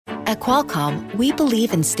At Qualcomm, we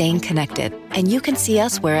believe in staying connected, and you can see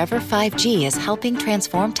us wherever 5G is helping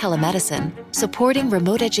transform telemedicine, supporting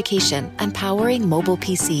remote education, and powering mobile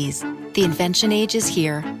PCs. The invention age is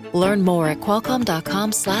here. Learn more at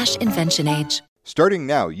qualcomm.com/inventionage. Starting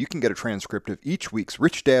now, you can get a transcript of each week's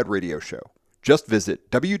Rich Dad Radio Show. Just visit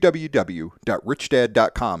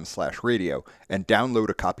www.richdad.com/radio and download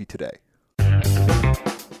a copy today.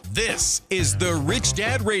 This is the Rich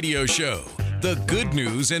Dad Radio Show. The good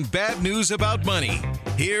news and bad news about money.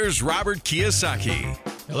 Here's Robert Kiyosaki.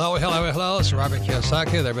 Hello. It's Robert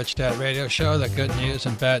Kiyosaki, the Rich Dad Radio Show, the good news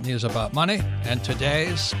and bad news about money. And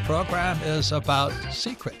today's program is about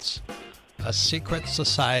secrets, a secret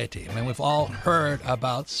society. I mean, we've all heard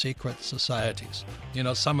about secret societies. You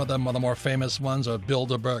know, some of them are the more famous ones are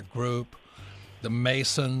Bilderberg Group, the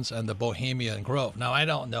Masons, and the Bohemian Grove. Now, I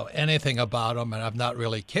don't know anything about them, and I've not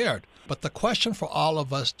really cared. But the question for all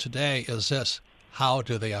of us today is this: how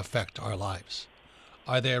do they affect our lives?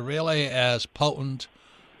 Are they really as potent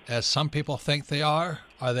as some people think they are?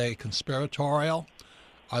 Are they conspiratorial?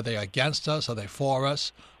 Are they against us? Are they for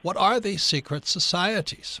us? What are these secret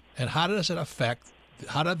societies? And how do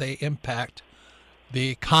they impact the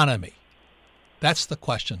economy? That's the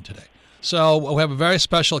question today. So we have a very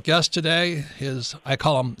special guest today. I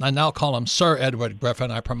now call him Sir Edward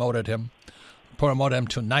Griffin. I promoted him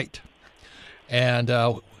tonight. And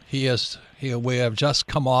he just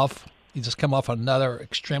come off another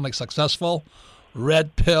extremely successful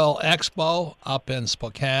Red Pill Expo up in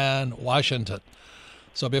Spokane, Washington.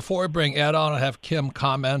 So before we bring Ed on, I'll have Kim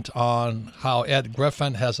comment on how Ed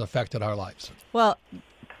Griffin has affected our lives. Well,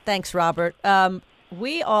 thanks, Robert.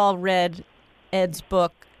 We all read Ed's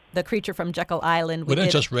book, The Creature from Jekyll Island. We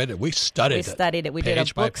didn't just read it. We studied it. We did a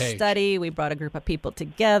book study. We brought a group of people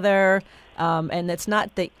together. And it's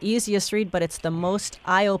not the easiest read, but it's the most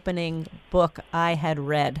eye-opening book I had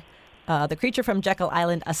read. The Creature from Jekyll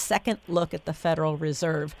Island, A Second Look at the Federal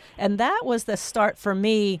Reserve. And that was the start for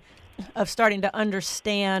me of starting to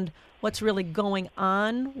understand what's really going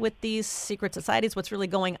on with these secret societies, what's really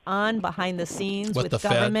going on behind the scenes with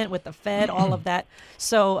government, with the Fed, all of that.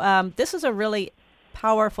 So this is a really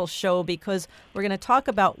powerful show because we're going to talk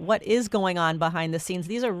about what is going on behind the scenes.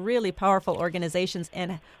 These are really powerful organizations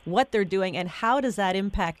and what they're doing, and how does that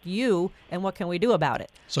impact you, and what can we do about it?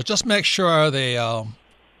 So just make sure the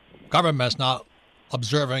government's not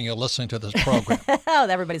observing you listening to this program. Oh,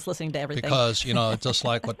 everybody's listening to everything. Because, just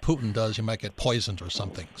like what Putin does, you might get poisoned or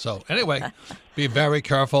something. So anyway, be very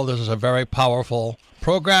careful. This is a very powerful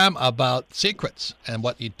program about secrets and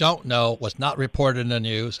what you don't know, what's not reported in the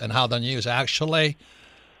news, and how the news actually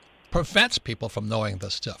prevents people from knowing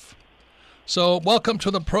this stuff. So welcome to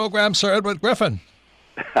the program, Sir Edward Griffin.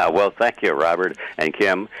 Well, thank you, Robert and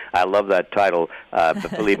Kim. I love that title. But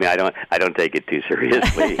believe me, I don't take it too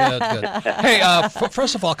seriously. Good. Hey,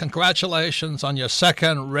 first of all, congratulations on your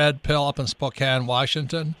second Red Pill up in Spokane,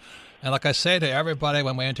 Washington. And like I say to everybody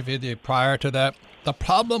when we interviewed you prior to that, the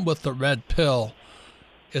problem with the Red Pill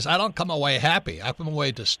is I don't come away happy. I come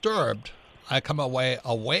away disturbed. I come away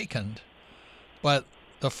awakened. But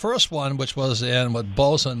the first one, which was in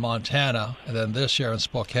Bozeman, Montana, and then this year in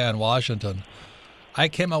Spokane, Washington, I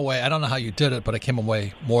came away, I don't know how you did it, but I came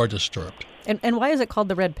away more disturbed. And why is it called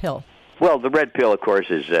the Red Pill? Well, the Red Pill, of course,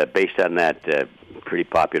 is based on that pretty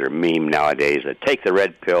popular meme nowadays, take the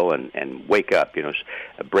red pill and wake up,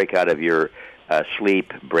 break out of your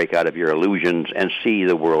sleep, break out of your illusions, and see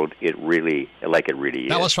the world like it really is.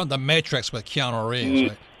 That was from The Matrix with Keanu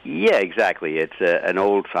Reeves, right? Yeah, exactly. It's an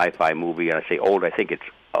old sci-fi movie, and I say old, I think it's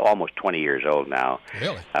almost 20 years old now.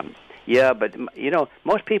 Really? Yeah, but,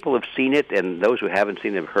 most people have seen it, and those who haven't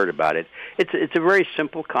seen it have heard about it. It's a very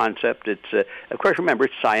simple concept. It's, of course, remember,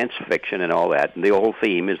 it's science fiction and all that, and the whole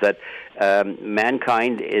theme is that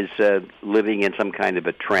mankind is living in some kind of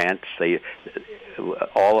a trance.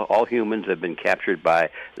 All humans have been captured by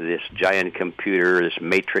this giant computer, this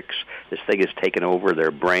matrix. This thing has taken over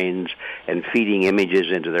their brains and feeding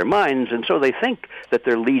images into their minds, and so they think that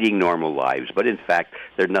they're leading normal lives, but in fact,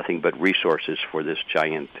 they're nothing but resources for this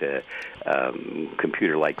giant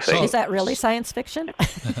computer-like thing. So, is that really science fiction?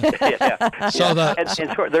 Yeah. So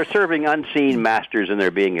they're serving unseen masters, and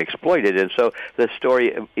they're being exploited, and so the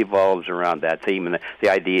story evolves around that theme, and the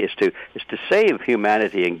idea is to save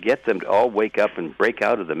humanity and get them to all wake up and break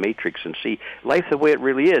out of the matrix and see life the way it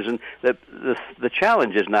really is. And the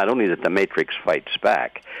challenge is not only that the matrix fights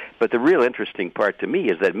back, but the real interesting part to me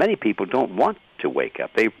is that many people don't want to wake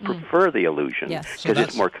up. They prefer the illusion because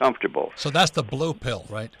it's more comfortable. So that's the blue pill,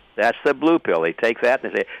 right? That's the blue pill. They take that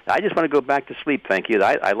and they say, I just want to go back to sleep, thank you.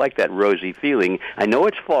 I like that rosy feeling. I know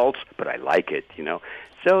it's false, but I like it,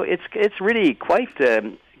 So it's really quite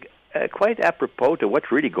quite apropos to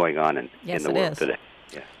what's really going on in the world today.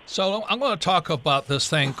 Yeah. So I'm going to talk about this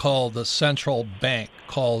thing called the central bank,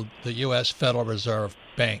 called the U.S. Federal Reserve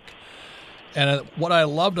Bank. And what I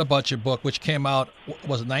loved about your book, which came out,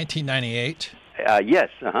 was it 1998? Yes.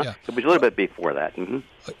 Yeah. It was a little bit before that. Mm-hmm.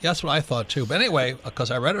 That's what I thought, too. But anyway,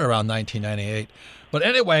 because I read it around 1998. But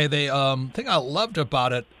anyway, the thing I loved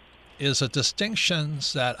about it is the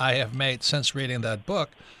distinctions that I have made since reading that book.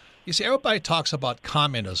 You see, everybody talks about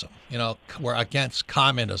communism. We're against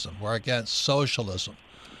communism. We're against socialism.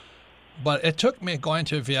 But it took me going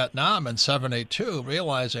to Vietnam in 1972,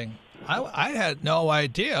 realizing I had no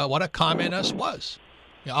idea what a communist was.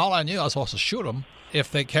 All I knew, I was supposed to shoot them. If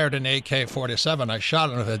they carried an AK-47, I shot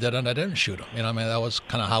them. If they didn't, I didn't shoot them. That was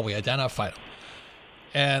kind of how we identified them.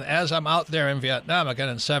 And as I'm out there in Vietnam, again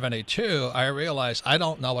in 1972, I realized I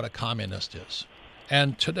don't know what a communist is.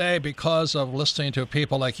 And today, because of listening to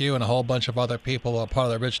people like you and a whole bunch of other people who are part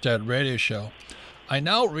of the Rich Dad Radio Show, I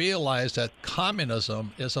now realize that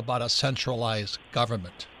communism is about a centralized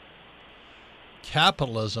government.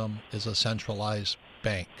 Capitalism is a centralized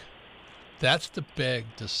bank. That's the big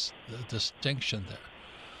distinction there.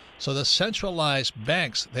 So the centralized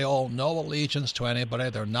banks, they owe no allegiance to anybody.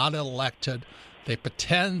 They're not elected. They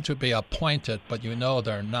pretend to be appointed, but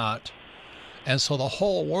they're not. And so the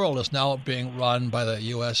whole world is now being run by the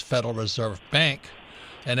U.S. Federal Reserve Bank.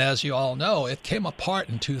 And as you all know, it came apart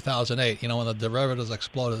in 2008. When the derivatives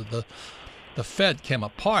exploded, the Fed came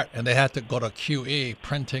apart, and they had to go to QE,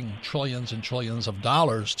 printing trillions and trillions of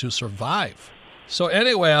dollars to survive. So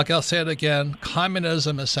anyway, I'll say it again.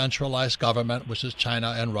 Communism is centralized government, which is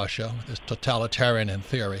China and Russia. It's totalitarian in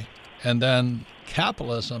theory. And then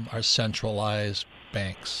capitalism are centralized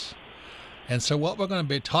banks. And so what we're going to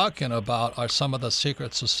be talking about are some of the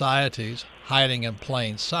secret societies hiding in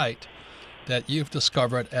plain sight that you've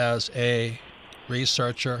discovered as a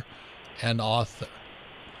researcher and author.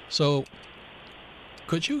 So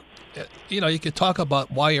could you could talk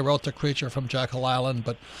about why you wrote The Creature from Jekyll Island,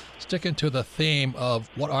 but sticking to the theme of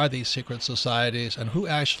what are these secret societies and who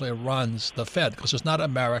actually runs the Fed, because it's not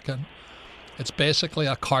American. It's basically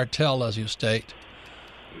a cartel, as you state.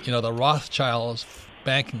 The Rothschilds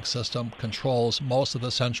banking system controls most of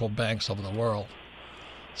the central banks of the world,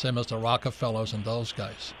 same as the Rockefellers and those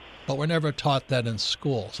guys. But we're never taught that in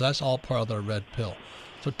school, so that's all part of the red pill.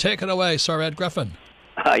 So take it away, Sir Ed Griffin.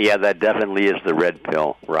 Yeah, that definitely is the red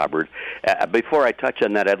pill, Robert. Before I touch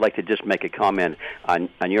on that, I'd like to just make a comment on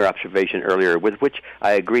your observation earlier, with which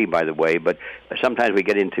I agree, by the way, but sometimes we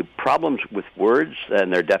get into problems with words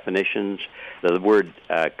and their definitions, the word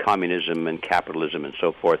communism and capitalism and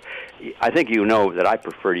so forth. I think you know that I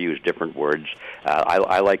prefer to use different words.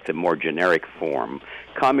 I like the more generic form.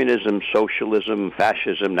 Communism, socialism,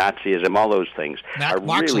 fascism, Nazism, all those things are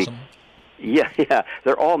Marxism. Really... Yeah.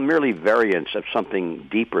 They're all merely variants of something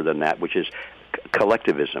deeper than that, which is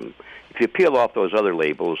collectivism. If you peel off those other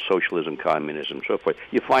labels, socialism, communism, so forth,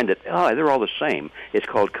 you find that, they're all the same. It's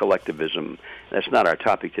called collectivism. That's not our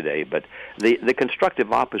topic today, but the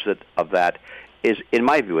constructive opposite of that is, in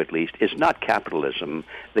my view at least, is not capitalism.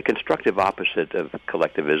 The constructive opposite of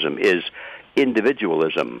collectivism is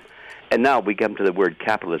individualism. And now we come to the word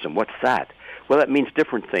capitalism. What's that? Well, that means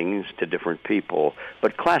different things to different people,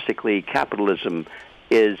 but classically, capitalism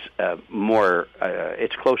is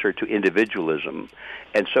it's closer to individualism.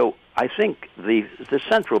 And so I think the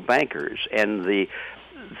central bankers and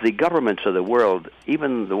the governments of the world,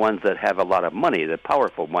 even the ones that have a lot of money, the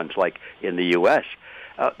powerful ones like in the U.S.,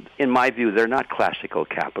 in my view, they're not classical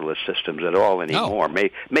capitalist systems at all anymore. No.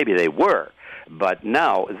 Maybe they were. But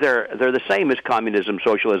now they're the same as communism,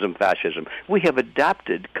 socialism, fascism. We have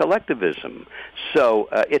adapted collectivism. So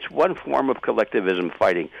it's one form of collectivism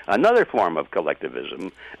fighting another form of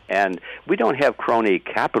collectivism. And we don't have crony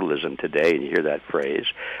capitalism today, and you hear that phrase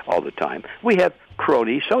all the time. We have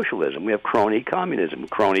crony socialism. We have crony communism,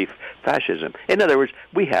 crony fascism. In other words,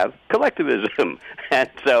 we have collectivism. And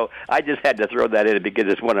so I just had to throw that in because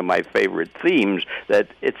it's one of my favorite themes, that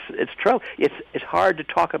it's true. It's hard to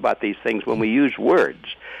talk about these things when we use words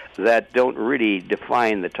that don't really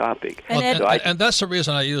define the topic. And that's the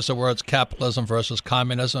reason I use the words capitalism versus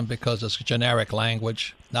communism, because it's generic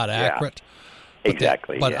language, not accurate. But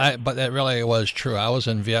exactly. But it really was true. I was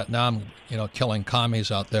in Vietnam, killing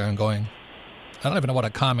commies out there and going, I don't even know what a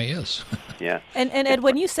commie is. Yeah. And Ed,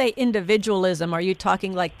 when you say individualism, are you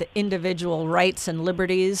talking like the individual rights and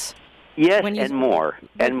liberties? Yes, and more.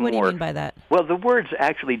 What do you mean by that? Well, the words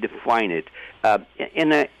actually define it. In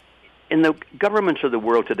the governments of the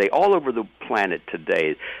world today, all over the planet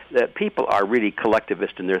today, that people are really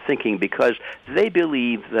collectivist in their thinking because they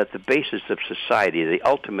believe that the basis of society, the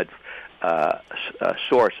ultimate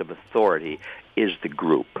source of authority is the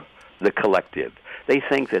group, the collective. They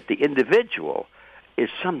think that the individual is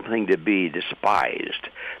something to be despised.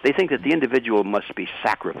 They think that the individual must be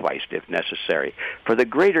sacrificed if necessary for the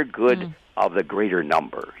greater good of the greater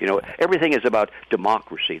number. You know, everything is about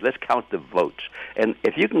democracy. Let's count the votes. And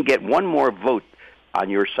if you can get one more vote on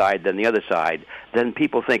your side than the other side, then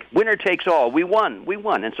people think winner takes all. We won,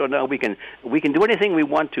 and so now we can do anything we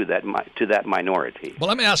want to that minority. Well,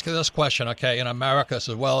 let me ask you this question, okay? In America,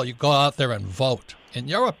 says, well, you go out there and vote. In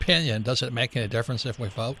your opinion, does it make any difference if we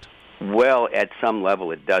vote? Well, at some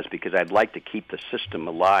level it does, because I'd like to keep the system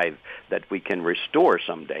alive that we can restore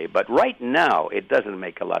someday. But right now it doesn't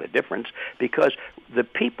make a lot of difference, because the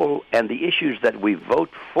people and the issues that we vote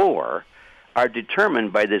for are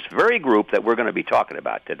determined by this very group that we're going to be talking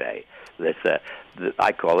about today. This,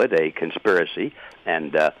 I call it a conspiracy,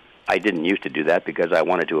 and I didn't used to do that because I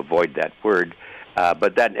wanted to avoid that word.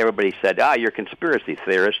 But then everybody said, you're a conspiracy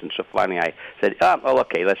theorist, and so finally I said,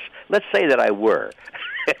 okay, let's say that I were,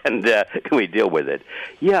 and can we deal with it?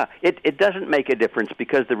 Yeah, it doesn't make a difference,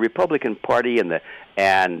 because the Republican Party and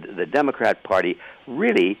the Democrat Party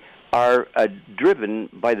really are driven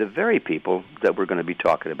by the very people that we're going to be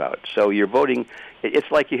talking about. So you're voting, it's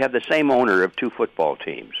like you have the same owner of two football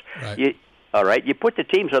teams. Right. All right, you put the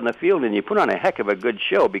teams on the field and you put on a heck of a good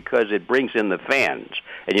show because it brings in the fans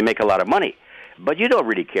and you make a lot of money. But you don't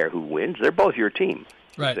really care who wins. They're both your team.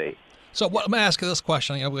 Right. See. So let me ask you this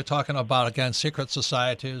question. You know, we're talking about, again, secret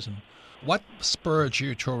societies. And what spurred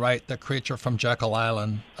you to write The Creature from Jekyll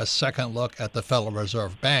Island, a second look at the Federal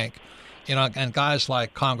Reserve Bank? You know, and guys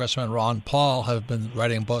like Congressman Ron Paul have been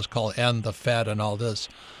writing books called End the Fed and all this.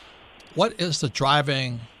 What is the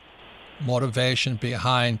driving motivation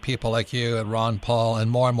behind people like you and Ron Paul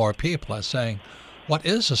and more people are saying, what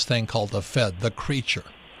is this thing called the Fed, the creature?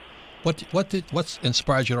 What's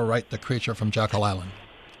inspired you to write The Creature from Jekyll Island?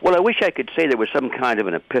 Well, I wish I could say there was some kind of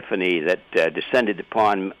an epiphany that descended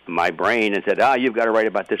upon my brain and said, you've got to write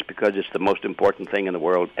about this because it's the most important thing in the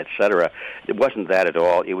world, etc. It wasn't that at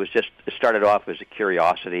all. It was just, it started off as a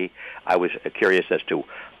curiosity. I was curious as to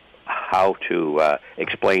how to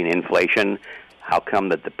explain inflation, how come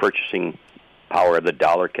that the purchasing power of the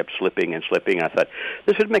dollar kept slipping and slipping. And I thought,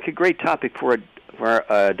 this would make a great topic for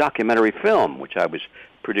a documentary film, which I was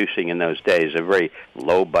producing in those days, a very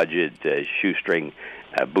low-budget, shoestring,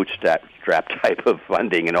 bootstrap type of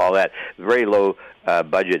funding and all that, very low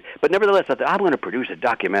budget. But nevertheless, I thought, I'm going to produce a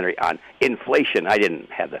documentary on inflation. I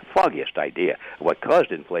didn't have the foggiest idea of what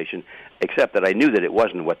caused inflation, except that I knew that it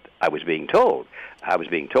wasn't what I was being told. I was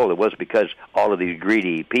being told it was because all of these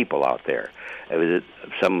greedy people out there. It was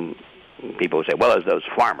some people would say, well, as those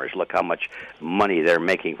farmers, look how much money they're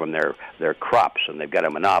making from their crops, and they've got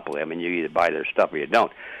a monopoly. I mean, you either buy their stuff or you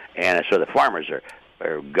don't. And so the farmers are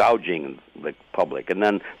gouging the public. And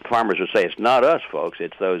then the farmers would say, it's not us, folks.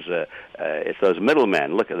 It's those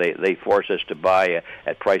middlemen. Look, they force us to buy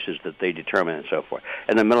at prices that they determine and so forth.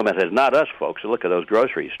 And the middleman says, not us, folks. Look at those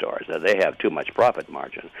grocery stores. They have too much profit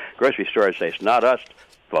margin. Grocery stores say, it's not us,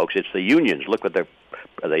 folks. It's the unions. Look what the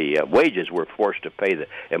wages we're forced to pay the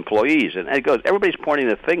employees. And it goes, everybody's pointing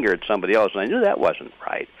the finger at somebody else, and I knew that wasn't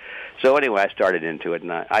right. So anyway, I started into it,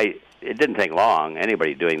 and it didn't take long.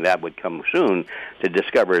 Anybody doing that would come soon to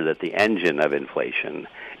discover that the engine of inflation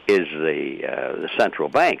is the central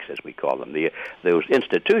banks, as we call them, those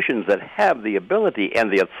institutions that have the ability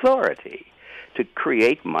and the authority to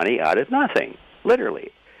create money out of nothing,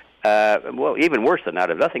 literally. Well, even worse than out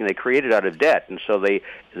of nothing, they create it out of debt, and so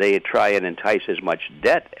they try and entice as much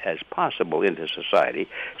debt as possible into society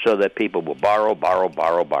so that people will borrow.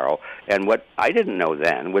 And what I didn't know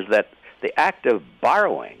then was that the act of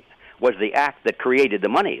borrowing was the act that created the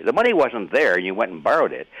money. The money wasn't there, and you went and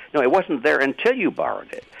borrowed it. No, it wasn't there until you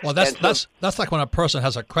borrowed it. Well, that's like when a person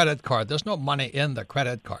has a credit card. There's no money in the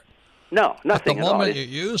credit card. No, nothing at all. At the moment you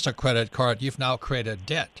use a credit card, you've now created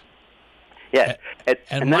debt. Yes.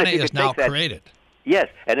 And money is now created. Yes,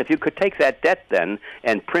 and if you could take that debt then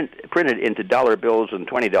and print it into dollar bills and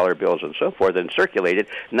 $20 bills and so forth and circulate it,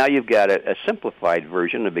 now you've got a simplified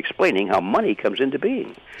version of explaining how money comes into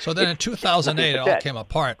being. So then in 2008, it all came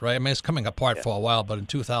apart, right? I mean, it's coming apart for a while, but in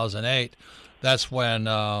 2008, that's when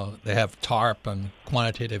they have TARP and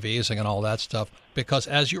quantitative easing and all that stuff. Because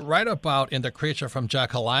as you write about in The Creature from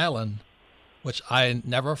Jekyll Island, which I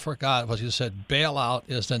never forgot, was you said bailout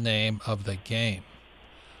is the name of the game.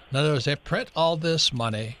 In other words, they print all this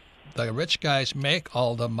money, the rich guys make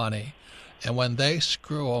all the money, and when they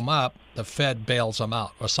screw them up, the Fed bails them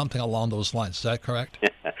out, or something along those lines. Is that correct?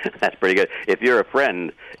 That's pretty good. If you're a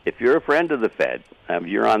friend of the Fed,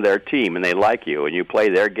 you're on their team and they like you and you play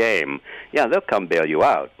their game, yeah, they'll come bail you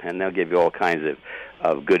out and they'll give you all kinds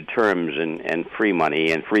of good terms and free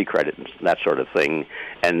money and free credit and that sort of thing,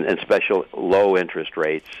 and special low interest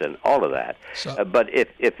rates and all of that. So, but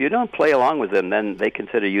if you don't play along with them, then they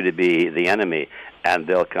consider you to be the enemy and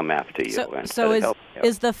they'll come after you. So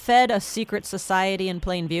is the Fed a secret society in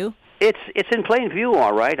plain view? It's in plain view,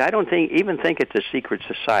 all right. I don't even think it's a secret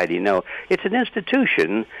society. No, it's an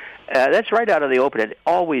institution that's right out in the open. It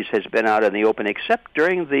always has been out in the open, except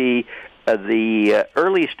during the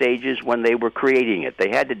early stages when they were creating it. They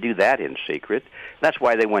had to do that in secret. That's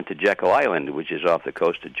why they went to Jekyll Island, which is off the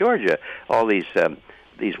coast of Georgia. All these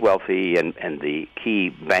wealthy and the key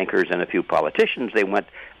bankers and a few politicians, they went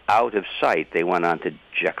out of sight. They went on to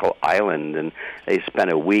Jekyll Island, and they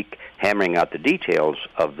spent a week hammering out the details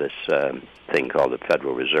of this thing called the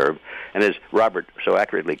Federal Reserve. And as Robert so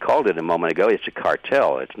accurately called it a moment ago, it's a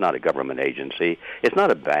cartel. It's not a government agency. It's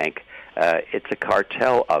not a bank. It's a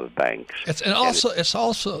cartel of banks. It's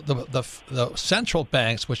also the central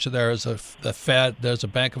banks, which there is the Fed, there's a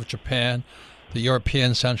Bank of Japan, the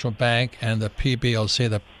European Central Bank, and the PBOC,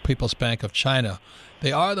 the People's Bank of China.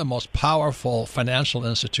 They are the most powerful financial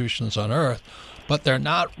institutions on earth, but they're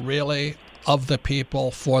not really of the people,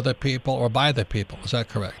 for the people, or by the people. Is that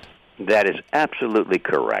correct? That is absolutely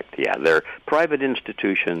correct. Yeah, they're private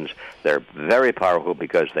institutions. They're very powerful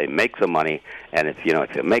because they make the money, and if you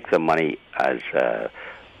make the money, as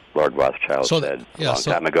Lord Rothschild said a long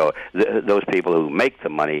time ago, those people who make the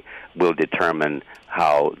money will determine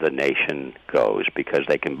how the nation goes, because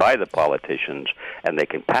they can buy the politicians and they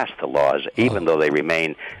can pass the laws, even though they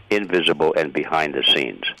remain invisible and behind the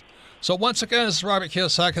scenes. So once again, this is Robert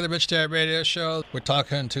Kiyosaki of the Rich Dad Radio Show. We're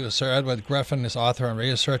talking to Sir Edward Griffin, his author and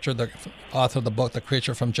researcher, the author of the book, The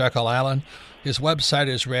Creature from Jekyll Island. His website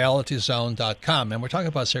is realityzone.com, and we're talking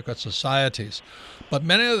about secret societies. But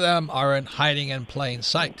many of them are hiding in plain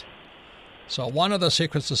sight. So one of the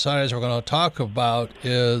secret societies we're going to talk about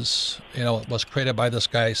is, was created by this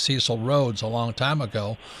guy Cecil Rhodes a long time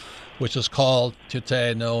ago, which is called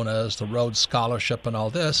today known as the Rhodes Scholarship and all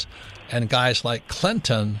this. And guys like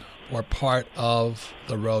Clinton were part of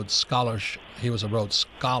the Rhodes Scholarship. He was a Rhodes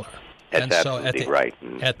Scholar. That's and so absolutely right.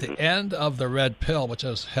 At the end of the Red Pill, which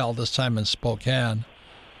was held this time in Spokane,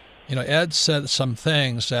 Ed said some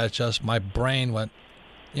things that just my brain went,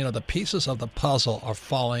 the pieces of the puzzle are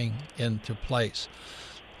falling into place.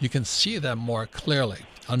 You can see them more clearly.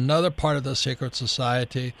 Another part of the secret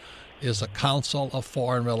society is the Council of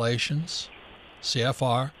Foreign Relations,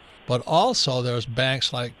 CFR, but also there's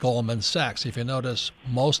banks like Goldman Sachs. If you notice,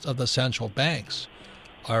 most of the central banks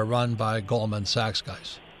are run by Goldman Sachs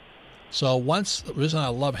guys. So the reason I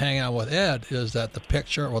love hanging out with Ed is that the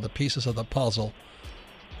picture or the pieces of the puzzle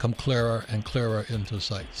come clearer and clearer into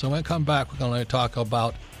sight. So when we come back, we're going to talk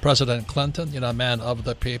about President Clinton, a man of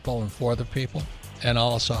the people and for the people, and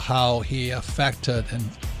also how he affected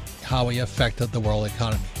the world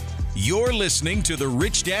economy. You're listening to the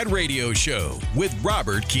Rich Dad Radio Show with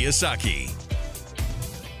Robert Kiyosaki.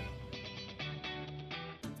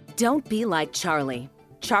 Don't be like Charlie.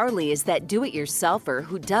 Charlie is that do-it-yourselfer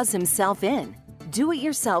who does himself in.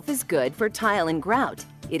 Do-it-yourself is good for tile and grout.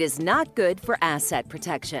 It is not good for asset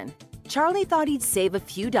protection. Charlie thought he'd save a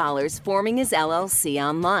few dollars forming his LLC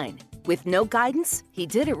online. With no guidance, he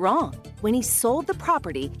did it wrong. When he sold the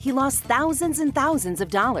property, he lost thousands and thousands of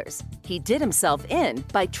dollars. He did himself in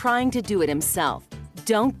by trying to do it himself.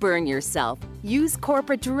 Don't burn yourself. Use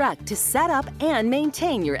Corporate Direct to set up and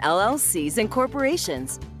maintain your LLCs and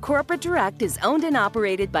corporations. Corporate Direct is owned and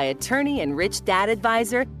operated by attorney and Rich Dad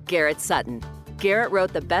advisor Garrett Sutton. Garrett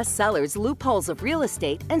wrote the bestsellers Loopholes of Real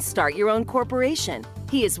Estate and Start Your Own Corporation.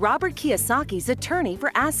 He is Robert Kiyosaki's attorney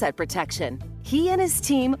for asset protection. He and his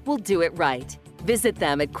team will do it right. Visit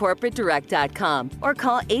them at corporatedirect.com or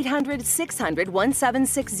call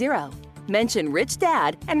 800-600-1760. Mention Rich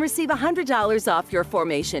Dad and receive $100 off your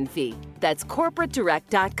formation fee. That's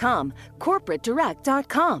corporatedirect.com.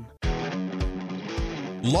 corporatedirect.com.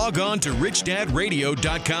 Log on to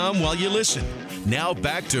richdadradio.com while you listen. Now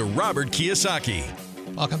back to Robert Kiyosaki.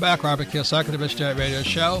 Welcome back, Robert Kiyosaki, the Rich Dad Radio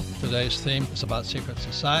Show. Today's theme is about secret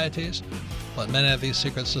societies, but many of these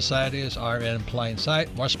secret societies are in plain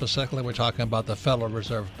sight. More specifically, we're talking about the Federal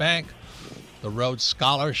Reserve Bank, the Rhodes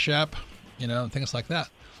Scholarship, things like that.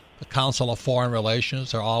 The Council of Foreign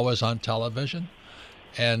Relations are always on television.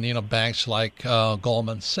 And, banks like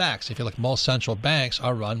Goldman Sachs. If you look, most central banks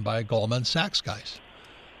are run by Goldman Sachs guys.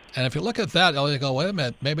 And if you look at that, you go, wait a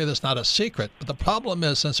minute, maybe that's not a secret. But the problem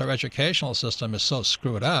is, since our educational system is so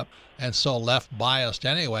screwed up and so left-biased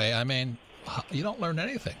anyway, you don't learn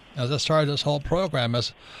anything. As I started this whole program,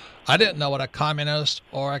 I didn't know what a communist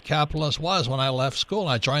or a capitalist was when I left school.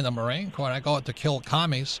 I joined the Marine Corps, and I go out to kill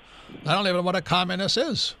commies. I don't even know what a communist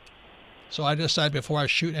is. So I decided before I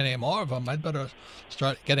shoot any more of them, I'd better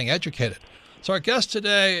start getting educated. So our guest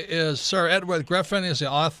today is Sir Edward Griffin. He's the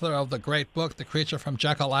author of the great book, The Creature from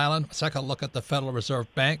Jekyll Island, a second look at the Federal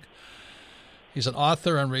Reserve Bank. He's an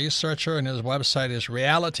author and researcher, and his website is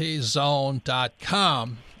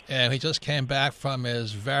realityzone.com. And he just came back from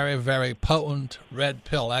his very, very potent Red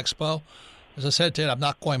Pill Expo. As I said to you, I'm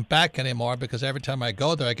not going back anymore because every time I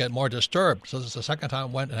go there, I get more disturbed. So this is the second time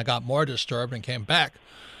I went and I got more disturbed and came back.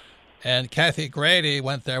 And Kathy Grady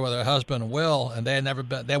went there with her husband, Will, and they had never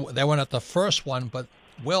been. They weren't at the first one, but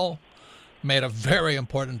Will made a very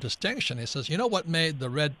important distinction. He says, you know what made the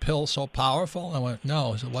red pill so powerful? I went,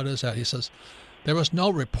 no. He said, what is that? He says, there was no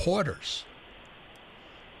reporters.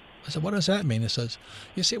 I said, what does that mean? He says,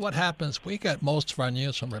 you see what happens, we get most of our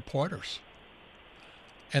news from reporters.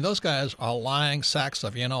 And those guys are lying sacks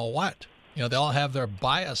of you know what. You know, they all have their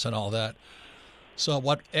bias and all that. So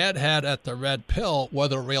what Ed had at the Red Pill were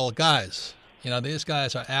the real guys. You know, these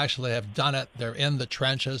guys are actually have done it. They're in the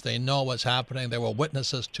trenches. They know what's happening. They were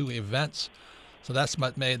witnesses to events. So that's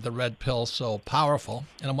what made the Red Pill so powerful.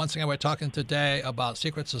 And once again, we're talking today about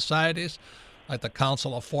secret societies like the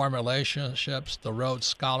Council of Foreign Relationships, the Rhodes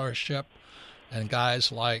Scholarship, and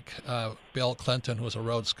guys like Bill Clinton, who was a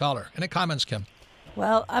Rhodes Scholar. Any comments, Kim?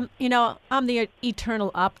 Well, I'm the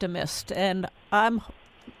eternal optimist, and my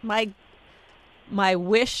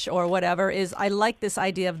wish or whatever is I like this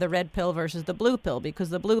idea of the red pill versus the blue pill, because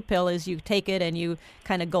the blue pill is you take it and you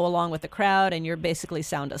kind of go along with the crowd and you're basically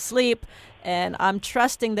sound asleep. And I'm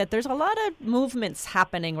trusting that there's a lot of movements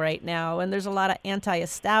happening right now, and there's a lot of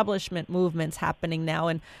anti-establishment movements happening now.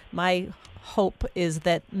 And my hope is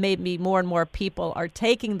that maybe more and more people are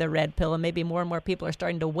taking the red pill, and maybe more and more people are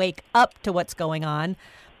starting to wake up to what's going on.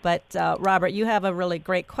 But Robert, you have a really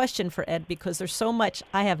great question for Ed, because there's so much,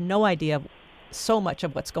 I have no idea so much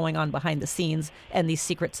of what's going on behind the scenes and these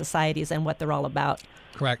secret societies and what they're all about.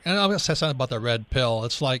 Correct. And I'm going to say something about the red pill.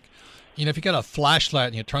 It's like, you know, if you get a flashlight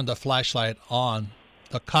and you turn the flashlight on,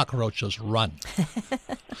 the cockroaches run.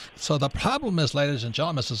 So the problem is, ladies and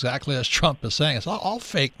gentlemen, it's exactly as Trump is saying. It's all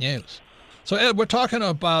fake news. So, Ed, we're talking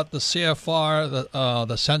about the CFR,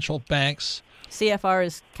 the central banks. CFR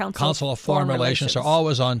is Council of Foreign Relations. They're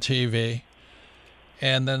always on TV.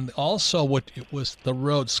 And then also what was the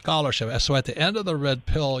Rhodes Scholarship. So at the end of the Red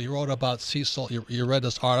Pill, you wrote about Cecil. You read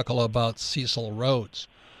this article about Cecil Rhodes,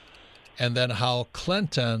 and then how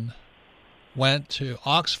Clinton went to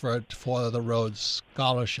Oxford for the Rhodes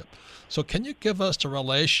Scholarship. So can you give us the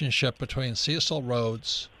relationship between Cecil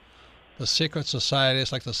Rhodes, the secret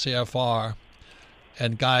societies like the CFR,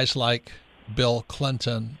 and guys like Bill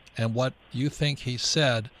Clinton, and what you think he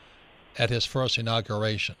said at his first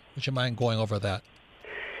inauguration? Would you mind going over that?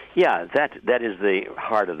 Yeah, that is the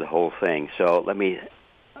heart of the whole thing. So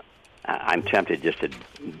I'm tempted just to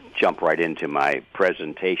jump right into my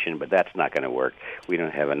presentation, but that's not going to work. We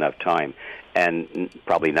don't have enough time and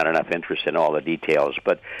probably not enough interest in all the details.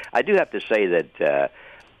 But I do have to say that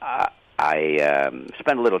I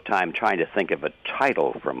spent a little time trying to think of a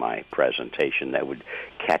title for my presentation that would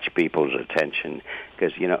catch people's attention.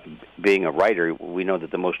 Because, you know, being a writer, we know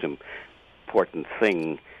that the most important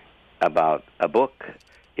thing about a book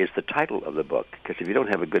is the title of the book, because if you don't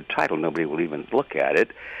have a good title, nobody will even look at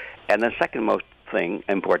it. And the second most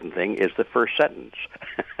important thing is the first sentence.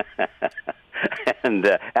 And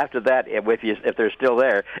after that, if they're still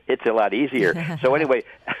there, it's a lot easier. So anyway,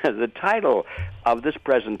 the title of this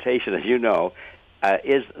presentation, as you know,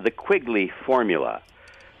 is The Quigley Formula,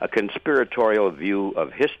 a conspiratorial view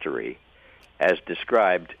of history as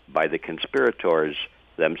described by the conspirators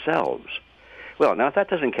themselves. Well, now, if that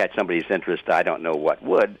doesn't catch somebody's interest, I don't know what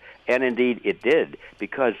would. And indeed, it did,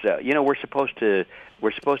 because we're supposed to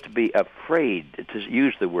be afraid to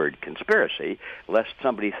use the word conspiracy, lest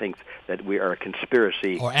somebody thinks that we are a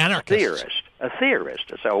conspiracy or anarchist.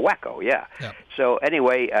 theorist, so a wacko, yeah. Yep. So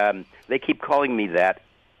anyway, they keep calling me that,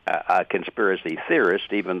 a conspiracy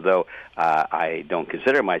theorist, even though I don't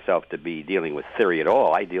consider myself to be dealing with theory at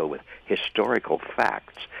all. I deal with historical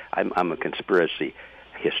facts. I'm a conspiracy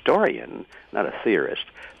historian, not a theorist.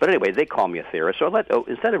 But anyway, they call me a theorist. So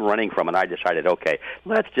instead of running from it, I decided, okay,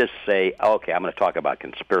 let's just say, okay, I'm going to talk about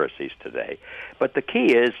conspiracies today. But the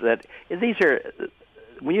key is that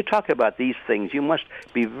when you talk about these things, you must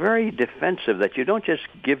be very defensive, that you don't just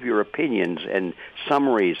give your opinions and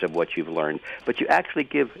summaries of what you've learned, but you actually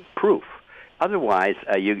give proof. Otherwise,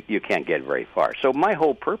 you can't get very far. So my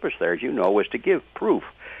whole purpose there, as you know, was to give proof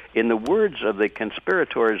in the words of the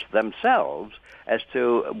conspirators themselves as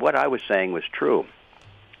to what I was saying was true.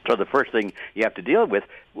 So the first thing you have to deal with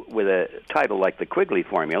a title like the Quigley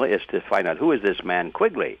Formula is to find out who is this man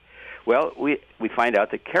Quigley. Well, we find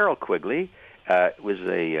out that Carroll Quigley was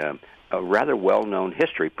a rather well-known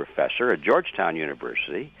history professor at Georgetown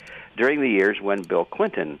University during the years when Bill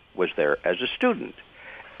Clinton was there as a student.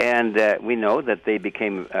 And we know that they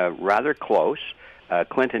became rather close.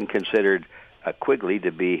 Clinton considered Quigley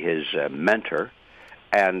to be his mentor,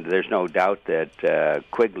 and there's no doubt that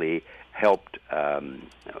Quigley helped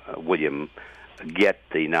William get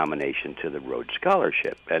the nomination to the Rhodes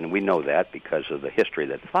Scholarship, and we know that because of the history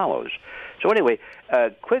that follows. So anyway,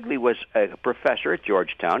 Quigley was a professor at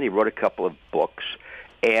Georgetown. He wrote a couple of books,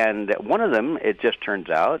 and one of them, it just turns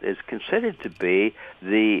out, is considered to be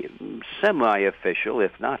the semi-official,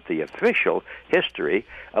 if not the official, history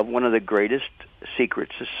of one of the greatest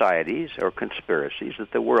secret societies or conspiracies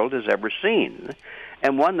that the world has ever seen,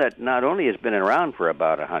 and one that not only has been around for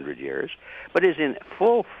about 100 years, but is in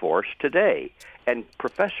full force today. And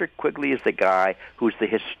Professor Quigley is the guy who's the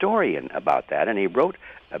historian about that, and he wrote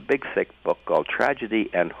a big, thick book called Tragedy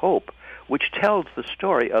and Hope, which tells the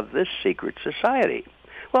story of this secret society.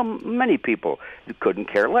 Well, many people couldn't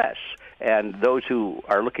care less, and those who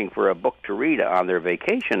are looking for a book to read on their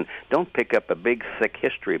vacation don't pick up a big, thick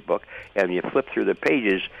history book, and you flip through the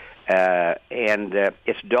pages, and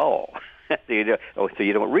it's dull. So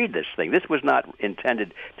you don't read this thing. This was not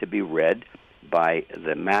intended to be read by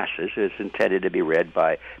the masses. It's intended to be read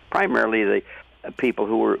by primarily the people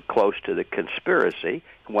who were close to the conspiracy,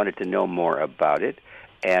 who wanted to know more about it,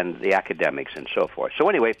 and the academics and so forth. So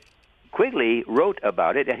anyway, Quigley wrote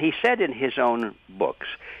about it, and he said in his own books,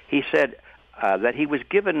 he said that he was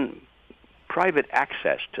given private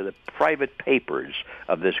access to the private papers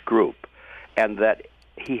of this group, and that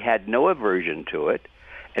he had no aversion to it.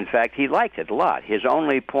 In fact, he liked it a lot. His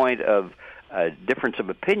only point of difference of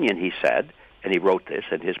opinion, he said, and he wrote this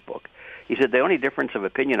in his book, he said, the only difference of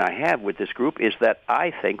opinion I have with this group is that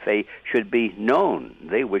I think they should be known.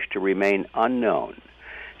 They wish to remain unknown.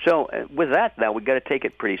 So with that, now, we've got to take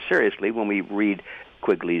it pretty seriously when we read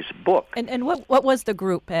Quigley's book. And what was the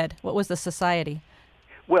group, Ed? What was the society?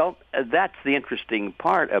 Well, that's the interesting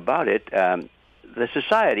part about it. The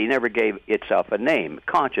society never gave itself a name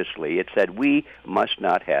consciously. It said, we must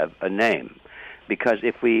not have a name, because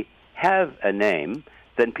if we have a name,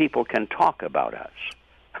 then people can talk about us.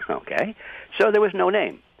 Okay? So there was no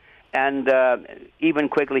name. And even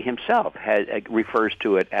Quigley himself refers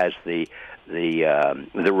to it as the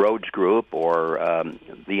Rhodes Group or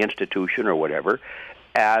the institution or whatever,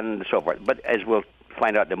 and so forth. But as we'll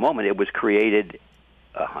find out in a moment, it was created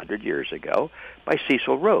 100 years ago by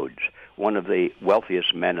Cecil Rhodes, one of the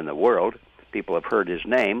wealthiest men in the world. People have heard his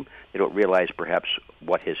name. They don't realize perhaps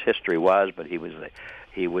what his history was, but he was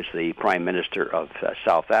the prime minister of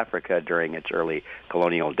South Africa during its early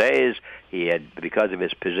colonial days. He had, because of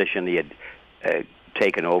his position, he had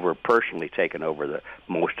personally taken over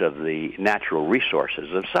most of the natural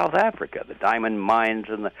resources of South Africa, the diamond mines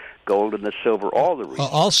and the gold and the silver, all the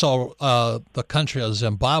resources. Also, the country of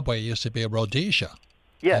Zimbabwe used to be Rhodesia.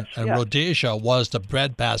 Yes. And Rhodesia was the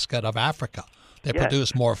breadbasket of Africa. They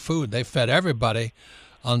produced more food. They fed everybody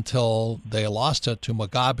until they lost it to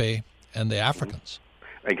Mugabe and the Africans.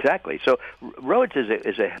 Exactly. So Rhodes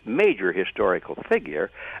is a major historical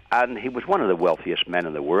figure, and he was one of the wealthiest men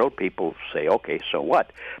in the world. People say, okay, so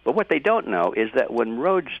what? But what they don't know is that when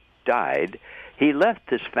Rhodes died, he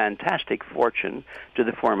left this fantastic fortune to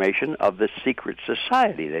the formation of the secret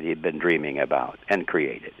society that he'd been dreaming about and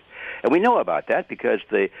created. And we know about that because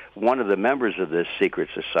one of the members of this secret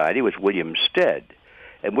society was William Stead.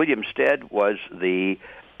 And William Stead was the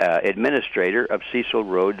administrator of Cecil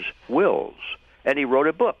Rhodes' wills. And he wrote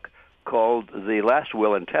a book called The Last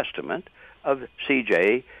Will and Testament of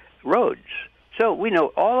C.J. Rhodes. So we know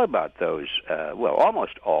all about those,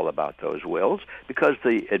 almost all about those wills, because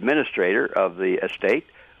the administrator of the estate,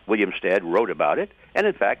 William Stead, wrote about it, and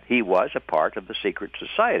in fact, he was a part of the secret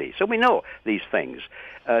society. So we know these things.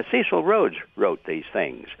 Cecil Rhodes wrote these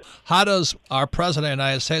things. How does our President of the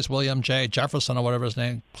United States, William J. Jefferson, or whatever his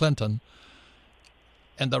name, Clinton,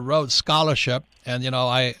 and the Rhodes Scholarship, and,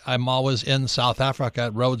 I'm always in South Africa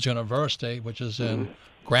at Rhodes University, which is in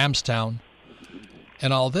Grahamstown,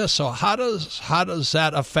 and all this. So how does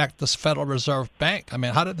that affect this Federal Reserve Bank? I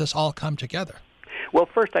mean, how did this all come together? Well,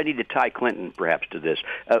 first I need to tie Clinton perhaps to this.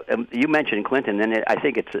 You mentioned Clinton, and I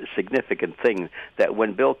think it's a significant thing that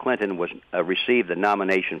when Bill Clinton received the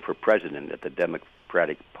nomination for president at the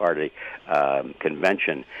Democratic Party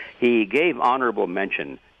convention. He gave honorable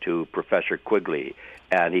mention to Professor Quigley,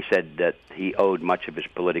 and he said that he owed much of his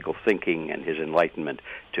political thinking and his enlightenment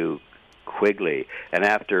to Quigley. And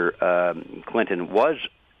after Clinton was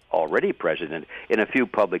already president, in a few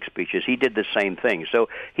public speeches, he did the same thing. So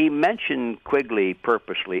he mentioned Quigley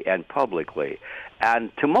purposely and publicly.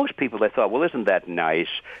 And to most people, they thought, well, isn't that nice?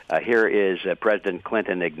 Here is President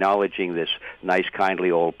Clinton acknowledging this nice,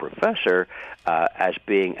 kindly old professor as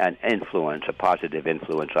being an influence, a positive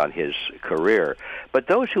influence on his career. But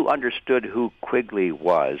those who understood who Quigley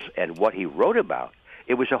was and what he wrote about,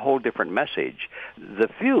 it was a whole different message. The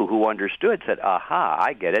few who understood said, aha,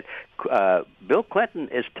 I get it. Bill Clinton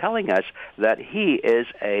is telling us that he is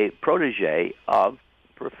a protege of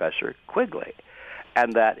Professor Quigley,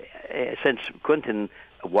 and that since Clinton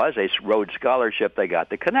was a Rhodes Scholarship, they got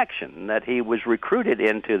the connection, that he was recruited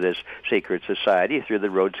into this secret society through the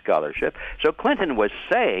Rhodes Scholarship. So Clinton was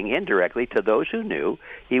saying indirectly to those who knew,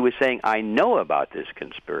 he was saying, I know about this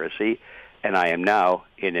conspiracy, and I am now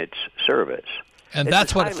in its service. And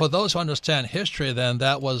that's what, for those who understand history, then,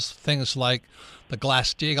 that was things like the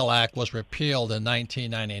Glass-Steagall Act was repealed in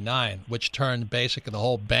 1999, which turned basically the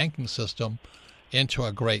whole banking system into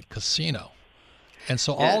a great casino. And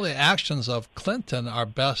so all the actions of Clinton are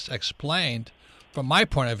best explained, from my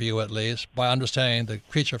point of view at least, by understanding the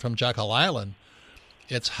creature from Jekyll Island.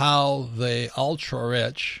 It's how the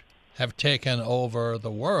ultra-rich have taken over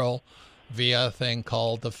the world via a thing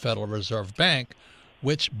called the Federal Reserve Bank,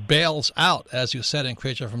 which bails out, as you said in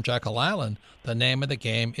Creature from Jekyll Island. The name of the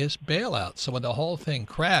game is bailout. So when the whole thing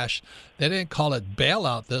crashed, they didn't call it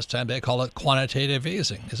bailout this time. They call it quantitative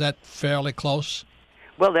easing. Is that fairly close?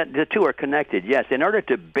 Well, the two are connected, yes. In order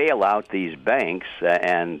to bail out these banks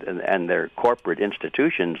and their corporate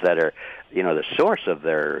institutions that are, the source of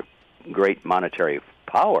their great monetary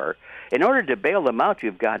power, in order to bail them out,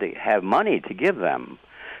 you've got to have money to give them.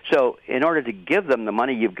 So in order to give them the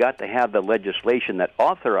money, you've got to have the legislation that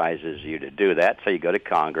authorizes you to do that. So you go to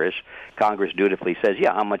Congress. Congress dutifully says,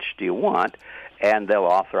 yeah, how much do you want? And they'll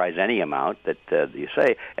authorize any amount that you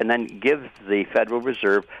say, and then give the Federal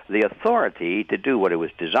Reserve the authority to do what it was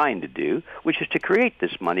designed to do, which is to create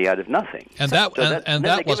this money out of nothing. And that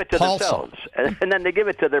was Paulson. And then they give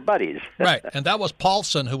it to their buddies. Right, and that was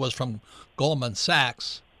Paulson, who was from Goldman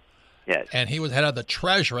Sachs. Yes. And he was head of the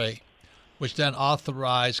Treasury, which then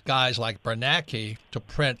authorized guys like Bernanke to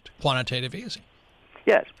print quantitative easing.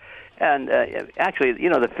 Yes. And actually,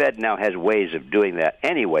 the Fed now has ways of doing that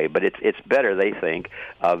anyway, but it's better, they think,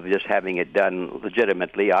 of just having it done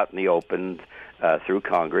legitimately out in the open through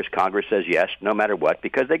Congress. Congress says yes, no matter what,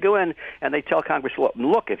 because they go in and they tell Congress,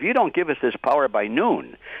 look, if you don't give us this power by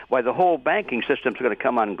noon, why, the whole banking system's going to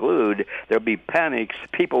come unglued. There'll be panics.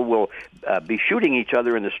 People will be shooting each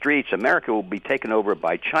other in the streets. America will be taken over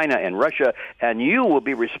by China and Russia, and you will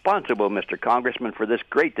be responsible, Mr. Congressman, for this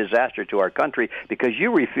great disaster to our country because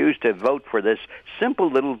you refuse to vote for this simple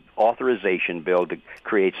little authorization bill to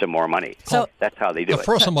create some more money. So that's how they do it. The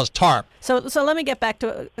first one was TARP. So let me get back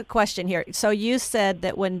to a question here. So you said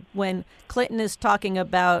that when Clinton is talking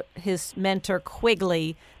about his mentor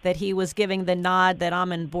Quigley, that he was giving the nod that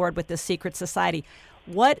I'm on board with the secret society.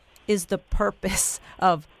 What is the purpose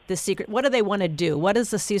of the secret? What do they want to do? What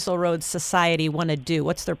does the Cecil Rhodes Society want to do?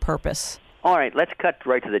 What's their purpose? All right, let's cut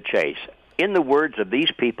right to the chase. In the words of these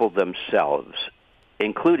people themselves,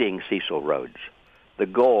 including Cecil Rhodes, the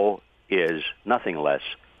goal is nothing less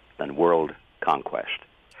than world conquest.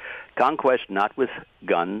 Conquest not with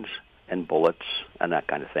guns and bullets and that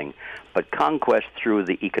kind of thing, but conquest through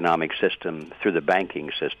the economic system, through the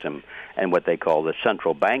banking system, and what they call the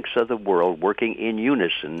central banks of the world working in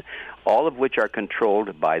unison, all of which are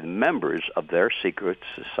controlled by the members of their secret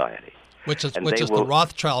society. Which is the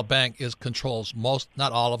Rothschild Bank controls most,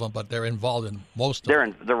 not all of them, but they're involved in most of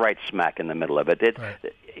them. They're right smack in the middle of it.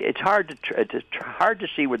 It's hard to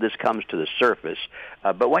see where this comes to the surface,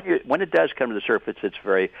 but when it does come to the surface, it's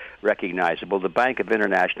very recognizable. The Bank of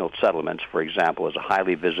International Settlements, for example, is a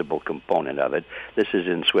highly visible component of it. This is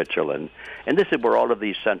in Switzerland, and this is where all of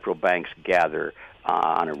these central banks gather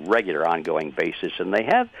on a regular, ongoing basis, and they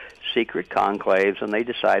have secret conclaves, and they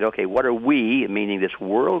decide, okay, what are we, meaning this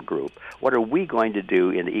world group, what are we going to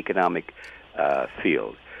do in the economic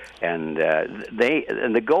field? And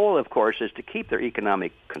the goal, of course, is to keep their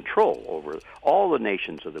economic control over all the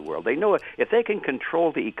nations of the world. They know if they can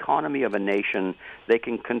control the economy of a nation, they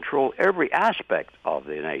can control every aspect of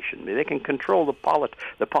the nation. They can control the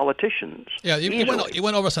politicians. Yeah, you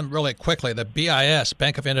went over some really quickly. The BIS,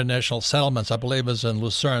 Bank of International Settlements, I believe is in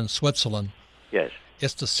Lucerne, Switzerland. Yes.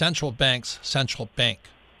 It's the central bank's central bank.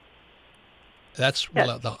 That's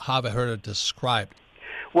how I heard it described.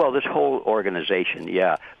 Well, this whole organization,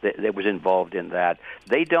 that was involved in that.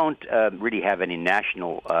 They don't really have any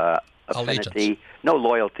national affinity, allegiance. No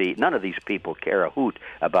loyalty. None of these people care a hoot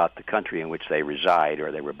about the country in which they reside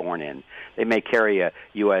or they were born in. They may carry a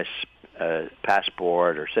U.S.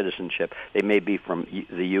 Passport or citizenship. They may be from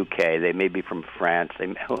the UK. They may be from France.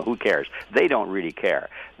 Who cares? They don't really care.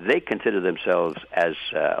 They consider themselves as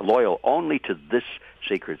loyal only to this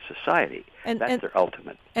secret society. That's their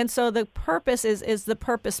ultimate. And so the purpose is the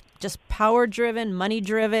purpose just power-driven,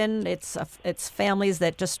 money-driven? It's families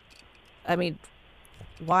that just, I mean,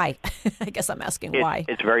 why? I guess I'm asking why.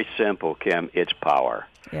 It's very simple, Kim. It's power.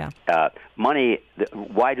 Yeah. Money.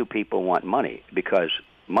 Why do people want money? Because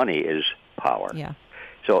money is power. Yeah.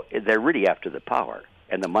 So they're really after the power,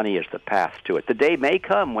 and the money is the path to it. The day may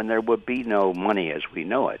come when there will be no money as we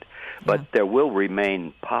know it, but there will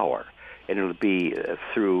remain power, and it'll be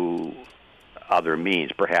through other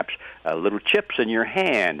means, perhaps little chips in your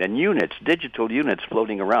hand and units, digital units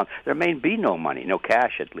floating around. There may be no money, no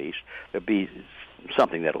cash at least. There'll be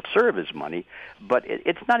something that'll serve as money, but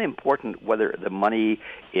it's not important whether the money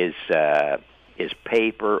is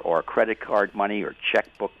paper or credit card money or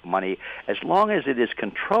checkbook money, as long as it is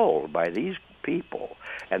controlled by these people,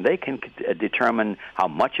 and they can determine how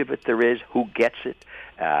much of it there is, who gets it,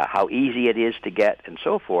 how easy it is to get, and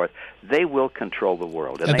so forth. They will control the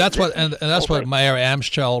world, and that's what Mayer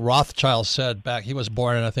Amschel Rothschild said back. He was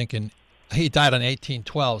born, he died in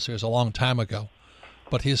 1812, so it was a long time ago.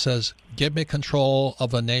 But he says, give me control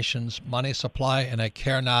of the nation's money supply, and I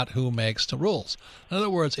care not who makes the rules. In other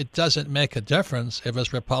words, it doesn't make a difference if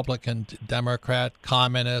it's Republican, Democrat,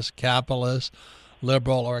 communist, capitalist,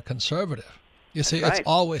 liberal, or conservative. You see, It's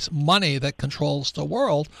always money that controls the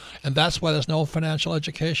world, and that's why there's no financial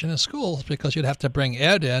education in schools, because you'd have to bring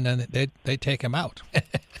Ed in, and they take him out.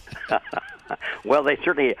 Well, they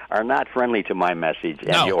certainly are not friendly to my message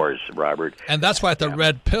and yours, Robert. And that's why at the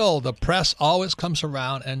Red Pill, the press always comes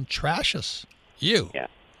around and trashes you. Yeah.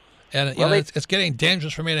 And it's getting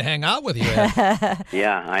dangerous for me to hang out with you, Ed.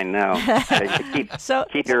 Yeah, I know.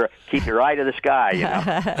 Keep your eye to the sky, you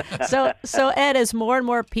know. So Ed, as more and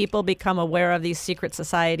more people become aware of these secret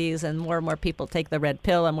societies, and more people take the Red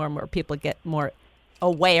Pill, and more people get more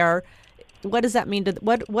aware, what does that mean to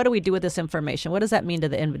what do we do with this information? What does that mean to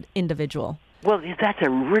the individual? Well, that's a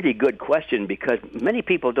really good question, because many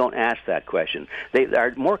people don't ask that question. They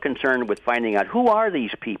are more concerned with finding out, who are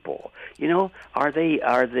these people? You know, are they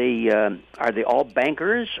all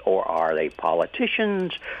bankers, or are they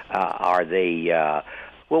politicians? Are they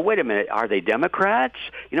well, wait a minute, are they Democrats?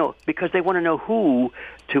 You know, because they want to know who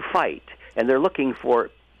to fight, and they're looking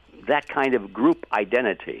for that kind of group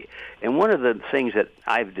identity. And one of the things that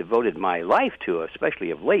I've devoted my life to,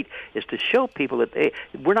 especially of late, is to show people that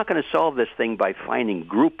we're not going to solve this thing by finding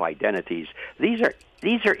group identities. These are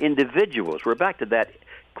individuals. We're back to that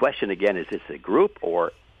question again: is this a group,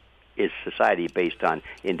 or is society based on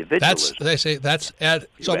individualism? That's Ed.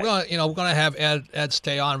 So we're going to have Ed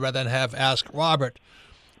stay on rather than have Ask Robert,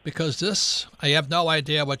 because I have no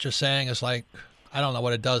idea what you're saying is like. I don't know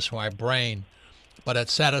what it does for my brain. But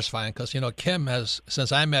it's satisfying because, Kim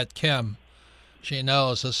since I met Kim, she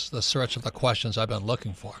knows this is the search of the questions I've been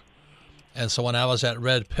looking for. And so when I was at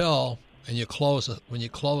Red Pill, and when you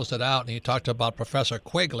closed it out and you talked about Professor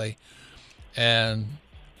Quigley and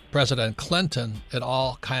President Clinton, it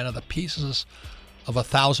all kind of the pieces of a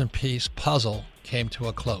 1,000-piece puzzle came to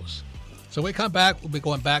a close. So we come back, we'll be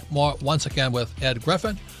going back more once again with Ed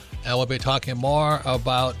Griffin. And we'll be talking more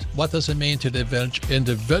about what does it mean to the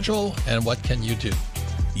individual and what can you do.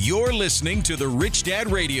 You're listening to the Rich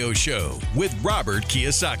Dad Radio Show with Robert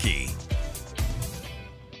Kiyosaki.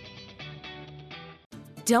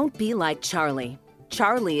 Don't be like Charlie.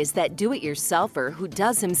 Charlie is that do-it-yourselfer who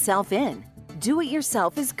does himself in.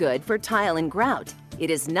 Do-it-yourself is good for tile and grout.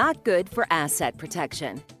 It is not good for asset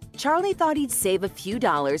protection. Charlie thought he'd save a few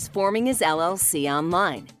dollars forming his LLC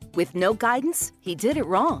online. With no guidance, he did it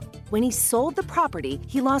wrong. When he sold the property,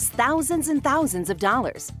 he lost thousands and thousands of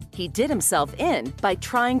dollars. He did himself in by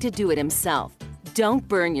trying to do it himself. Don't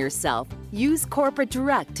burn yourself. Use Corporate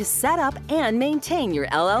Direct to set up and maintain your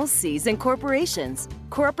LLCs and corporations.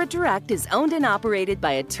 Corporate Direct is owned and operated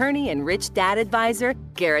by attorney and Rich Dad advisor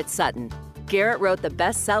Garrett Sutton. Garrett wrote the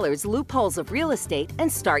bestsellers Loopholes of Real Estate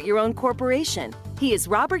and Start Your Own Corporation. He is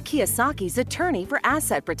Robert Kiyosaki's attorney for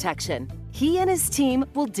asset protection. He and his team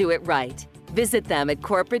will do it right. Visit them at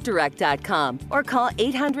corporatedirect.com or call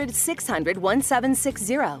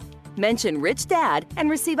 800-600-1760. Mention Rich Dad and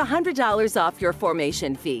receive $100 off your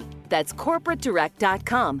formation fee. That's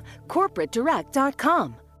corporatedirect.com.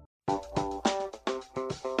 corporatedirect.com.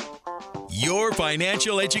 Your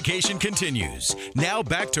financial education continues. Now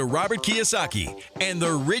back to Robert Kiyosaki and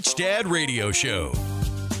the Rich Dad Radio Show.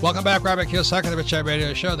 Welcome back, Robert Kiyosaki, the Rich Dad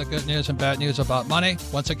Radio Show, the good news and bad news about money.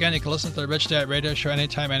 Once again, you can listen to the Rich Dad Radio Show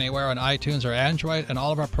anytime, anywhere on iTunes or Android, and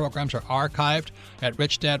all of our programs are archived at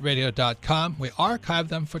richdadradio.com. We archive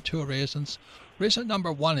them for two reasons. Reason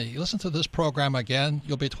number one, if you listen to this program again,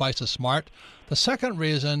 you'll be twice as smart. The second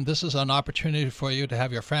reason, this is an opportunity for you to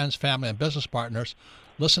have your friends, family, and business partners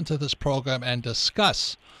listen to this program and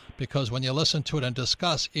discuss, because when you listen to it and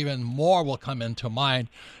discuss, even more will come into mind.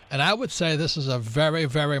 And I would say this is a very,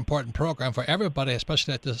 very important program for everybody,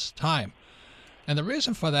 especially at this time. And the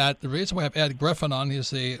reason for that, the reason we have Ed Griffin on,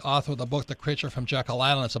 he's the author of the book, The Creature from Jekyll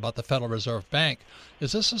Island, it's about the Federal Reserve Bank,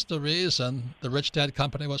 is this is the reason the Rich Dad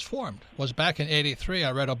Company was formed. It was back in 83,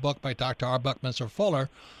 I read a book by Dr. R. Buckminster Fuller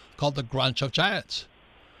called The Grunch of Giants.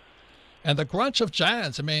 And the Grunch of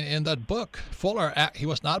Giants, I mean, in that book, Fuller, he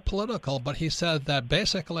was not political, but he said that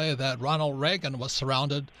basically that Ronald Reagan was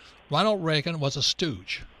a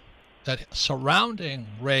stooge. That surrounding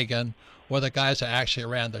Reagan were the guys that actually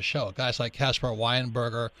ran the show. Guys like Caspar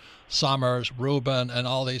Weinberger, Summers, Rubin, and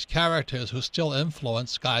all these characters who still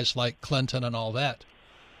influence guys like Clinton and all that.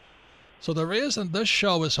 So the reason this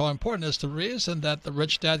show is so important is the reason that the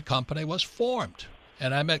Rich Dad Company was formed.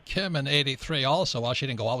 And I met Kim in 83 also. Well, she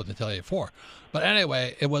didn't go out with me until 84. But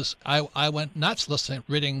anyway, it was I went nuts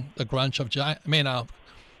reading The Grunch of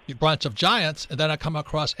Giants, and then I come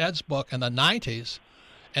across Ed's book in the 90s,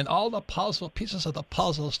 and all the pieces of the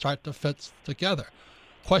puzzle start to fit together.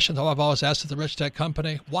 Questions I've always asked at the Rich Dad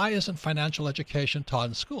Company, why isn't financial education taught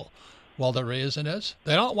in school? Well, the reason is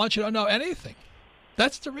they don't want you to know anything.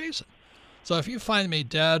 That's the reason. So if you find me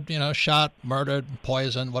dead, shot, murdered,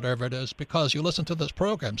 poisoned, whatever it is, because you listen to this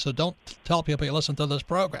program. So don't tell people you listen to this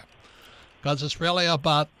program, because it's really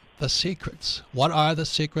about the secrets. What are the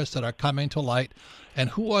secrets that are coming to light, and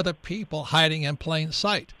who are the people hiding in plain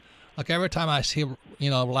sight? Like every time I see,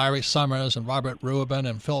 Larry Summers and Robert Rubin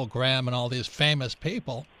and Phil Graham and all these famous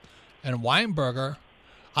people, and Weinberger,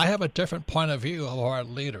 I have a different point of view of our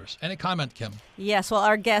leaders. Any comment, Kim? Yes, well,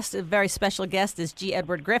 our guest, a very special guest, is G.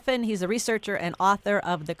 Edward Griffin. He's a researcher and author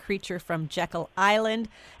of The Creature from Jekyll Island.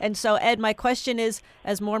 And so, Ed, my question is,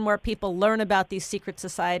 as more and more people learn about these secret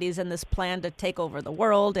societies and this plan to take over the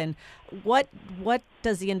world, and what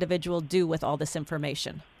does the individual do with all this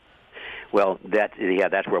information? Well, that's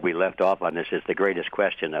where we left off on this. Is the greatest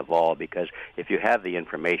question of all, because if you have the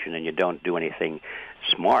information and you don't do anything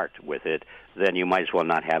smart with it, then you might as well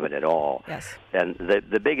not have it at all. Yes. And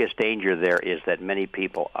the biggest danger there is that many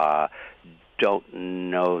people don't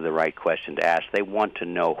know the right question to ask. They want to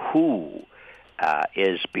know who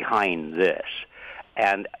is behind this.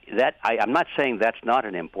 And that I'm not saying that's not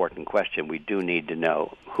an important question. We do need to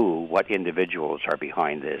know what individuals are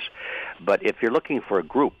behind this. But if you're looking for a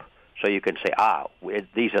group, so you can say,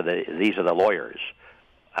 these are the lawyers.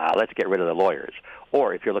 Let's get rid of the lawyers.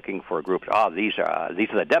 Or if you're looking for a group, these are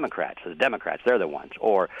the Democrats. The Democrats, they're the ones.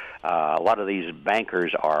 Or a lot of these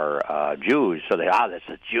bankers are Jews, so that's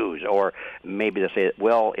the Jews. Or maybe they say,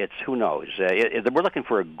 well, it's who knows. We're looking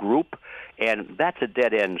for a group, and that's a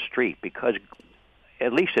dead end street, because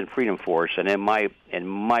at least in Freedom Force and in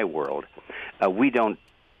my world, we don't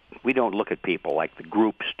look at people like the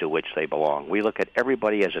groups to which they belong. We look at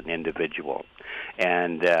everybody as an individual,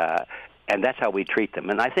 and that's how we treat them.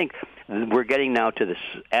 And I think we're getting now to this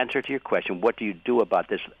answer to your question, what do you do about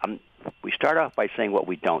this? We start off by saying what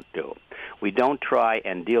we don't do. We don't try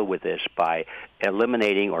and deal with this by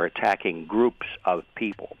eliminating or attacking groups of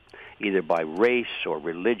people, either by race or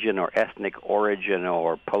religion or ethnic origin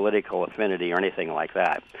or political affinity or anything like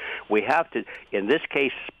that. We have to, in this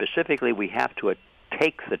case specifically, we have to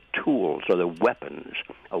take the tools or the weapons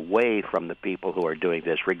away from the people who are doing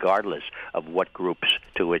this, regardless of what groups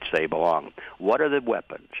to which they belong. What are the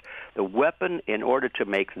weapons? The weapon, in order to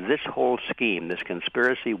make this whole scheme, this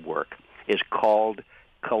conspiracy work, is called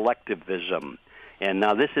collectivism. And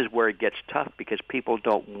now this is where it gets tough, because people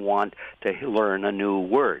don't want to learn a new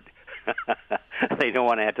word. They don't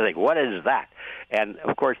want to have to think, what is that? And,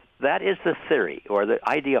 of course, that is the theory or the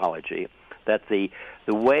ideology that the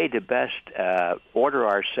way to best order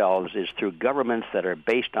ourselves is through governments that are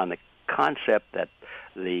based on the concept that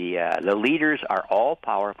the leaders are all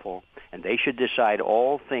powerful and they should decide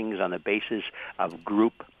all things on the basis of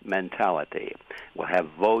group mentality. We'll have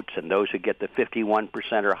votes, and those who get the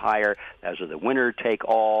 51% or higher, those are the winner take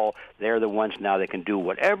all. They're the ones now that can do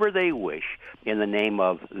whatever they wish in the name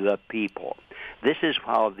of the people. This is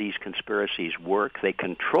how these conspiracies work. They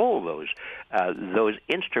control those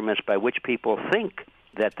instruments by which people think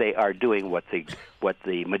that they are doing what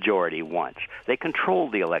the majority wants. They control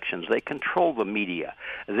the elections. They control the media.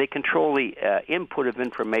 They control the input of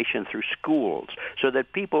information through schools, so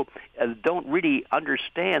that people don't really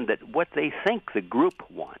understand that what they think the group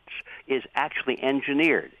wants is actually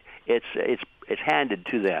engineered. It's handed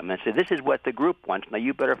to them and say, this is what the group wants. Now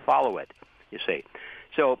you better follow it. You see.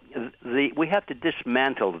 So we have to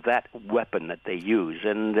dismantle that weapon that they use,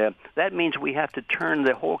 and that means we have to turn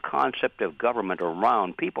the whole concept of government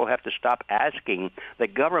around. People have to stop asking the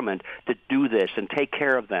government to do this and take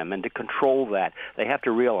care of them and to control that. They have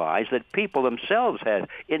to realize that people themselves have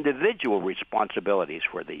individual responsibilities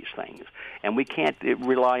for these things, and we can't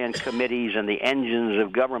rely on committees and the engines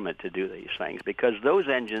of government to do these things, because those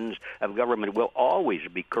engines of government will always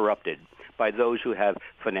be corrupted by those who have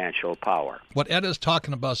financial power. What Ed is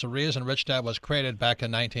talking about is the reason Rich Dad was created back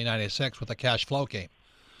in 1996 with the cash flow game.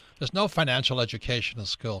 There's no financial education in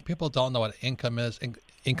school. People don't know what income is,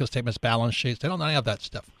 income statements, balance sheets. They don't know any of that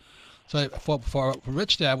stuff. So for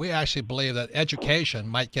Rich Dad, we actually believe that education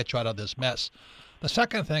might get you out of this mess. The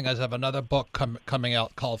second thing is I have another book coming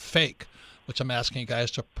out called Fake, which I'm asking you guys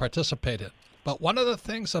to participate in. But one of the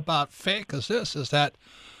things about Fake is that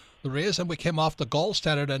the reason we came off the gold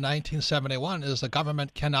standard in 1971 is the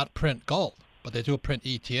government cannot print gold, but they do print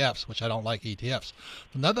ETFs, which I don't like ETFs.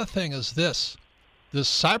 Another thing is this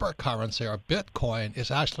cyber currency or Bitcoin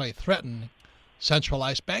is actually threatening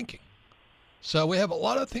centralized banking. So we have a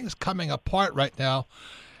lot of things coming apart right now,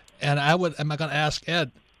 and am I going to ask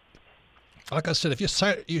Ed, like I said, if you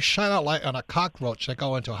shine a light on a cockroach, they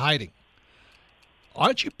go into hiding.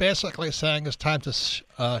 Aren't you basically saying it's time to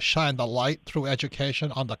shine the light through education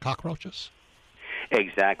on the cockroaches?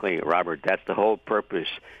 Exactly, Robert. That's the whole purpose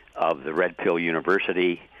of the Red Pill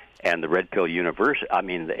University and the Red Pill and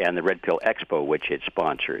the Red Pill Expo, which it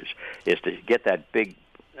sponsors, is to get that big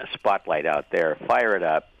spotlight out there, fire it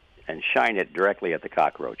up, and shine it directly at the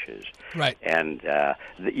cockroaches. Right. And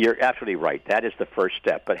you're absolutely right. That is the first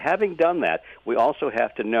step. But having done that, we also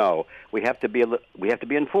have to know we have to be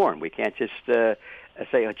informed. We can't just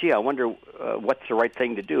say, oh, gee, I wonder what's the right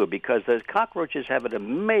thing to do, because the cockroaches have an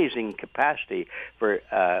amazing capacity for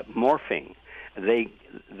morphing. They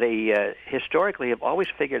historically have always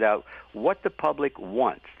figured out what the public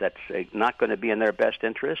wants that's not going to be in their best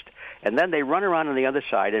interest, and then they run around on the other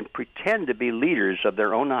side and pretend to be leaders of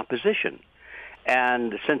their own opposition.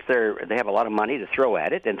 And since they have a lot of money to throw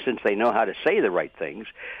at it, and since they know how to say the right things,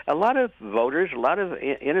 a lot of voters, a lot of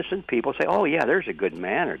innocent people say, oh, yeah, there's a good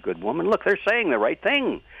man or a good woman. Look, they're saying the right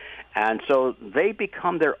thing. And so they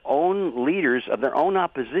become their own leaders of their own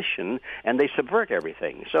opposition, and they subvert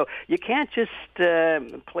everything. So you can't just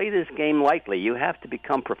play this game lightly. You have to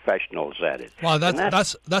become professionals at it. Well,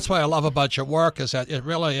 that's what I love about your work, is that it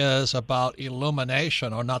really is about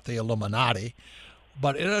illumination, or not the Illuminati,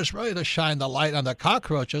 but it is really to shine the light on the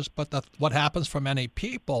cockroaches. But what happens for many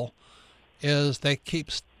people is they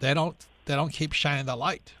don't keep shining the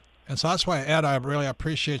light. And so that's why, Ed, I really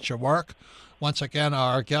appreciate your work. Once again,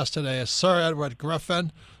 our guest today is Sir Edward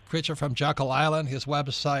Griffin, creature from Jekyll Island. His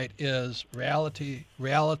website is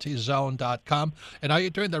realityzone.com. And are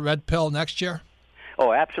you doing the Red Pill next year?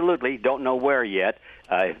 Oh, absolutely. Don't know where yet.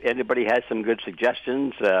 If anybody has some good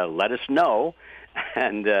suggestions, let us know.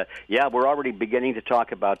 And, we're already beginning to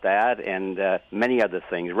talk about that and many other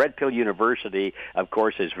things. Red Pill University, of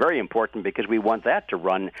course, is very important because we want that to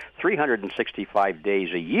run 365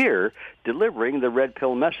 days a year, delivering the Red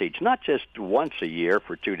Pill message, not just once a year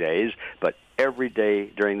for 2 days, but every day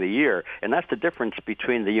during the year. And that's the difference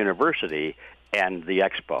between the university and the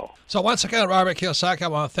expo. So once again, Robert Kiyosaki, I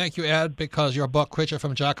want to thank you, Ed, because your book, Creature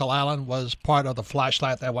from Jekyll Island, was part of the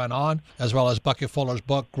flashlight that went on, as well as Bucky Fuller's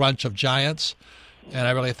book, Grunch of Giants. And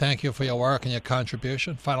I really thank you for your work and your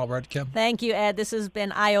contribution. Final word, Kim. Thank you, Ed. This has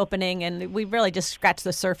been eye-opening, and we really just scratched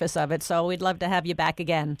the surface of it, so we'd love to have you back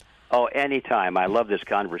again. Oh, anytime. I love this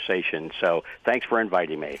conversation, so thanks for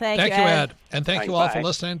inviting me. Thank you, Ed. And thank you all for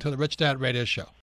listening to the Rich Dad Radio Show.